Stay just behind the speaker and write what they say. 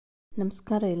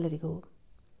ನಮಸ್ಕಾರ ಎಲ್ಲರಿಗೂ.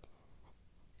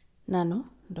 ನಾನು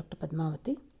ಡಾಕ್ಟರ್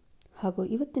ಪದ್ಮಾವತಿ ಹಾಗೂ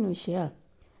ಇವತ್ತಿನ ವಿಷಯ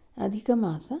ಅಧಿಕ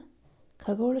ಮಾಸ,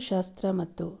 ಖಗೋಳಶಾಸ್ತ್ರ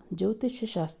ಮತ್ತು ಜ್ಯೋತಿಷ್ಯ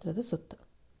ಶಾಸ್ತ್ರದ ಸುತ್ತ.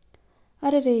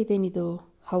 ಅರೆರೆ ಇದೇನಿದು?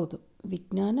 ಹೌದು,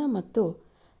 ವಿಜ್ಞಾನ ಮತ್ತು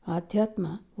ಆಧ್ಯಾತ್ಮ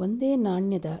ಒಂದೇ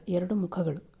ನಾಣ್ಯದ ಎರಡು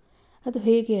ಮುಖಗಳು. ಅದು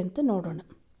ಹೇಗೆ ಅಂತ ನೋಡೋಣ.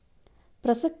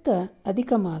 ಪ್ರಸಕ್ತ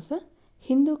ಅಧಿಕ ಮಾಸ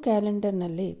ಹಿಂದೂ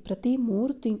ಕ್ಯಾಲೆಂಡರ್ನಲ್ಲಿ ಪ್ರತಿ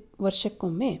 3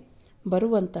 ವರ್ಷಕ್ಕೊಮ್ಮೆ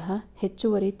ಬರುವಂತಹ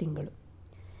ಹೆಚ್ಚುವರಿ ತಿಂಗಳು.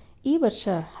 ಈ ವರ್ಷ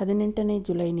 18ನೇ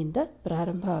ಜುಲೈನಿಂದ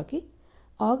ಪ್ರಾರಂಭ ಆಗಿ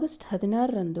ಆಗಸ್ಟ್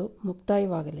 16ರಂದು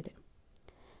ಮುಕ್ತಾಯವಾಗಲಿದೆ.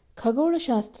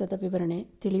 ಖಗೋಳಶಾಸ್ತ್ರದ ವಿವರಣೆ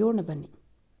ತಿಳಿಯೋಣ ಬನ್ನಿ.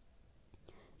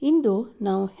 ಇಂದು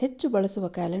ನಾವು ಹೆಚ್ಚು ಬಳಸುವ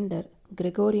ಕ್ಯಾಲೆಂಡರ್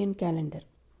ಗ್ರೆಗೋರಿಯನ್ ಕ್ಯಾಲೆಂಡರ್.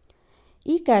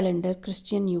 ಈ ಕ್ಯಾಲೆಂಡರ್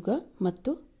ಕ್ರಿಶ್ಚಿಯನ್ ಯುಗ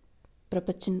ಮತ್ತು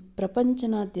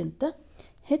ಪ್ರಪಂಚನಾದ್ಯಂತ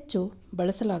ಹೆಚ್ಚು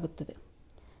ಬಳಸಲಾಗುತ್ತದೆ.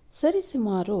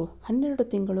 ಸರಿಸುಮಾರು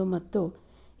 12 ತಿಂಗಳು ಮತ್ತು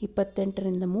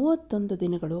 28ರಿಂದ 31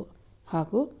 ದಿನಗಳು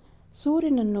ಹಾಗೂ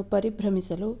ಸೂರ್ಯನನ್ನು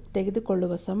ಪರಿಭ್ರಮಿಸಲು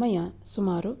ತೆಗೆದುಕೊಳ್ಳುವ ಸಮಯ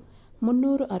ಸುಮಾರು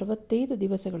 365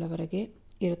 ದಿವಸಗಳವರೆಗೆ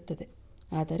ಇರುತ್ತದೆ.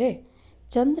 ಆದರೆ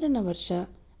ಚಂದ್ರನ ವರ್ಷ,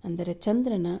 ಅಂದರೆ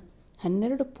ಚಂದ್ರನ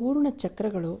 12 ಪೂರ್ಣ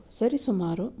ಚಕ್ರಗಳು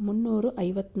ಸರಿಸುಮಾರು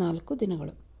 354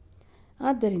 ದಿನಗಳು.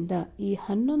 ಆದ್ದರಿಂದ ಈ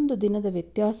 11 ದಿನದ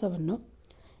ವ್ಯತ್ಯಾಸವನ್ನು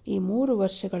ಈ 3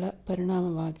 ವರ್ಷಗಳ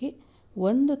ಪರಿಣಾಮವಾಗಿ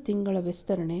 1 ತಿಂಗಳ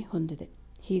ವಿಸ್ತರಣೆ ಹೊಂದಿದೆ.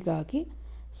 ಹೀಗಾಗಿ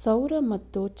ಸೌರ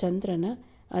ಮತ್ತು ಚಂದ್ರನ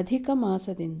ಅಧಿಕ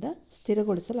ಮಾಸದಿಂದ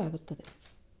ಸ್ಥಿರಗೊಳಿಸಲಾಗುತ್ತದೆ.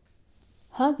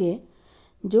 ಹಾಗೆ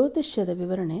ಜ್ಯೋತಿಷ್ಯದ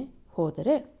ವಿವರಣೆ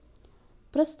ಹೋದರೆ,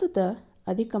 ಪ್ರಸ್ತುತ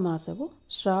ಅಧಿಕ ಮಾಸವು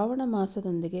ಶ್ರಾವಣ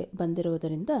ಮಾಸದೊಂದಿಗೆ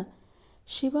ಬಂದಿರುವುದರಿಂದ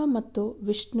ಶಿವ ಮತ್ತು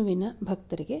ವಿಷ್ಣುವಿನ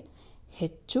ಭಕ್ತರಿಗೆ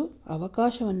ಹೆಚ್ಚು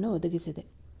ಅವಕಾಶವನ್ನು ಒದಗಿಸಿದೆ.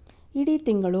 ಇಡೀ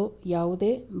ತಿಂಗಳು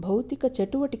ಯಾವುದೇ ಭೌತಿಕ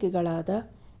ಚಟುವಟಿಕೆಗಳಾದ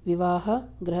ವಿವಾಹ,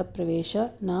 ಗೃಹಪ್ರವೇಶ,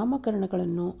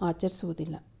 ನಾಮಕರಣಗಳನ್ನು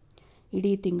ಆಚರಿಸುವುದಿಲ್ಲ.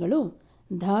 ಇಡೀ ತಿಂಗಳು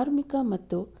ಧಾರ್ಮಿಕ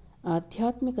ಮತ್ತು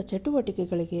ಆಧ್ಯಾತ್ಮಿಕ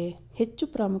ಚಟುವಟಿಕೆಗಳಿಗೆ ಹೆಚ್ಚು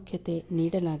ಪ್ರಾಮುಖ್ಯತೆ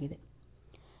ನೀಡಲಾಗಿದೆ.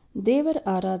 ದೇವರ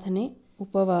ಆರಾಧನೆ,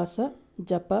 ಉಪವಾಸ,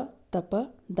 ಜಪ, ತಪ,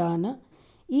 ದಾನ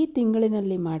ಈ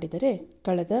ತಿಂಗಳಿನಲ್ಲಿ ಮಾಡಿದರೆ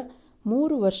ಕಳೆದ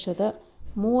 3 ವರ್ಷದ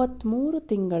 33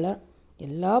 ತಿಂಗಳ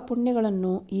ಎಲ್ಲ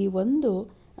ಪುಣ್ಯಗಳನ್ನು ಈ ಒಂದು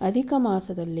ಅಧಿಕ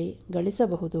ಮಾಸದಲ್ಲಿ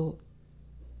ಗಳಿಸಬಹುದು.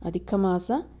 ಅಧಿಕ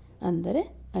ಮಾಸ ಅಂದರೆ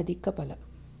ಅಧಿಕ ಫಲ.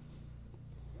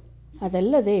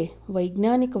 ಅದಲ್ಲದೆ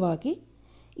ವೈಜ್ಞಾನಿಕವಾಗಿ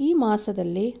ಈ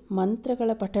ಮಾಸದಲ್ಲಿ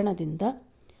ಮಂತ್ರಗಳ ಪಠಣದಿಂದ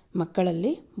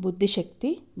ಮಕ್ಕಳಲ್ಲಿ ಬುದ್ಧಿಶಕ್ತಿ,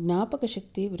 ಜ್ಞಾಪಕ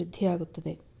ಶಕ್ತಿ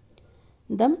ವೃದ್ಧಿಯಾಗುತ್ತದೆ.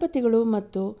 ದಂಪತಿಗಳು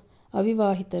ಮತ್ತು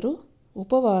ಅವಿವಾಹಿತರು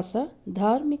ಉಪವಾಸ,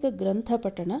 ಧಾರ್ಮಿಕ ಗ್ರಂಥ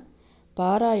ಪಠಣ,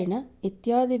 ಪಾರಾಯಣ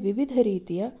ಇತ್ಯಾದಿ ವಿವಿಧ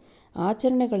ರೀತಿಯ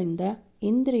ಆಚರಣೆಗಳಿಂದ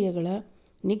ಇಂದ್ರಿಯಗಳ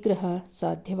ನಿಗ್ರಹ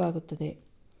ಸಾಧ್ಯವಾಗುತ್ತದೆ.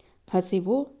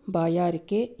 ಹಸಿವು,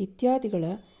 ಬಾಯಾರಿಕೆ ಇತ್ಯಾದಿಗಳ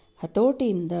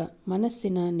ಹತೋಟಿಯಿಂದ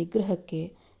ಮನಸ್ಸಿನ ನಿಗ್ರಹಕ್ಕೆ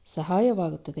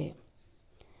ಸಹಾಯವಾಗುತ್ತದೆ.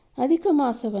 ಅಧಿಕ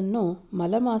ಮಾಸವನ್ನು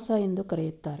ಮಲಮಾಸ ಎಂದು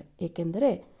ಕರೆಯುತ್ತಾರೆ, ಏಕೆಂದರೆ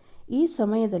ಈ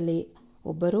ಸಮಯದಲ್ಲಿ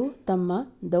ಒಬ್ಬರು ತಮ್ಮ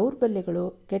ದೌರ್ಬಲ್ಯಗಳು,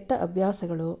 ಕೆಟ್ಟ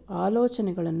ಅಭ್ಯಾಸಗಳು,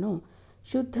 ಆಲೋಚನೆಗಳನ್ನು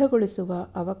ಶುದ್ಧಗೊಳಿಸುವ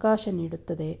ಅವಕಾಶ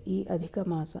ನೀಡುತ್ತದೆ ಈ ಅಧಿಕ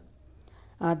ಮಾಸ.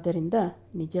 ಆದ್ದರಿಂದ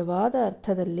ನಿಜವಾದ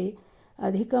ಅರ್ಥದಲ್ಲಿ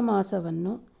ಅಧಿಕ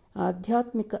ಮಾಸವನ್ನು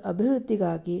ಆಧ್ಯಾತ್ಮಿಕ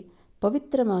ಅಭಿವೃದ್ಧಿಗಾಗಿ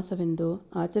ಪವಿತ್ರ ಮಾಸವೆಂದು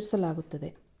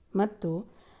ಆಚರಿಸಲಾಗುತ್ತದೆ ಮತ್ತು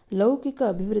ಲೌಕಿಕ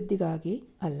ಅಭಿವೃದ್ಧಿಗಾಗಿ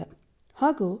ಅಲ್ಲ.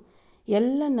 ಹಾಗೂ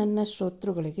ಎಲ್ಲ ನನ್ನ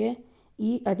ಶ್ರೋತೃಗಳಿಗೆ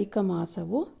ಈ ಅಧಿಕ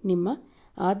ಮಾಸವು ನಿಮ್ಮ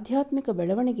ಆಧ್ಯಾತ್ಮಿಕ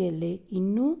ಬೆಳವಣಿಗೆಯಲ್ಲಿ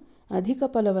ಇನ್ನೂ ಅಧಿಕ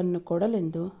ಫಲವನ್ನು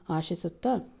ಕೊಡಲೆಂದು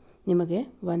ಆಶಿಸುತ್ತಾ ನಿಮಗೆ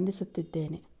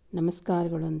ವಂದಿಸುತ್ತಿದ್ದೇನೆ.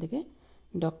 ನಮಸ್ಕಾರಗಳೊಂದಿಗೆ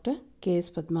ಡಾಕ್ಟರ್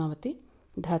ಕೆ.ಎಸ್. ಪದ್ಮಾವತಿ,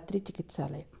 ಧಾತ್ರಿ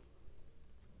ಚಿಕಿತ್ಸಾಲಯ.